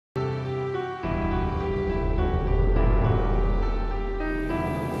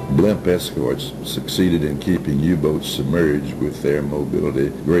Blimp escorts succeeded in keeping U-boats submerged with their mobility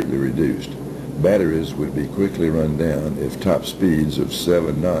greatly reduced. Batteries would be quickly run down if top speeds of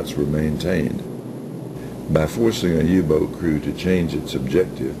 7 knots were maintained. By forcing a U-boat crew to change its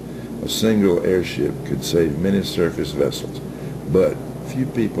objective, a single airship could save many surface vessels, but few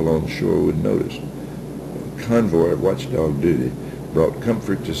people on shore would notice. A convoy of watchdog duty brought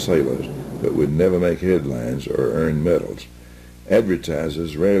comfort to sailors, but would never make headlines or earn medals.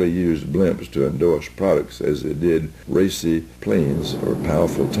 Advertisers rarely used blimps to endorse products as they did racy planes or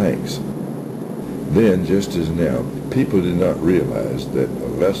powerful tanks. Then, just as now, people did not realize that a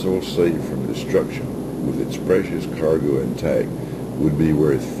vessel saved from destruction with its precious cargo intact would be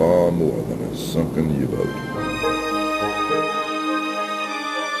worth far more than a sunken U-boat.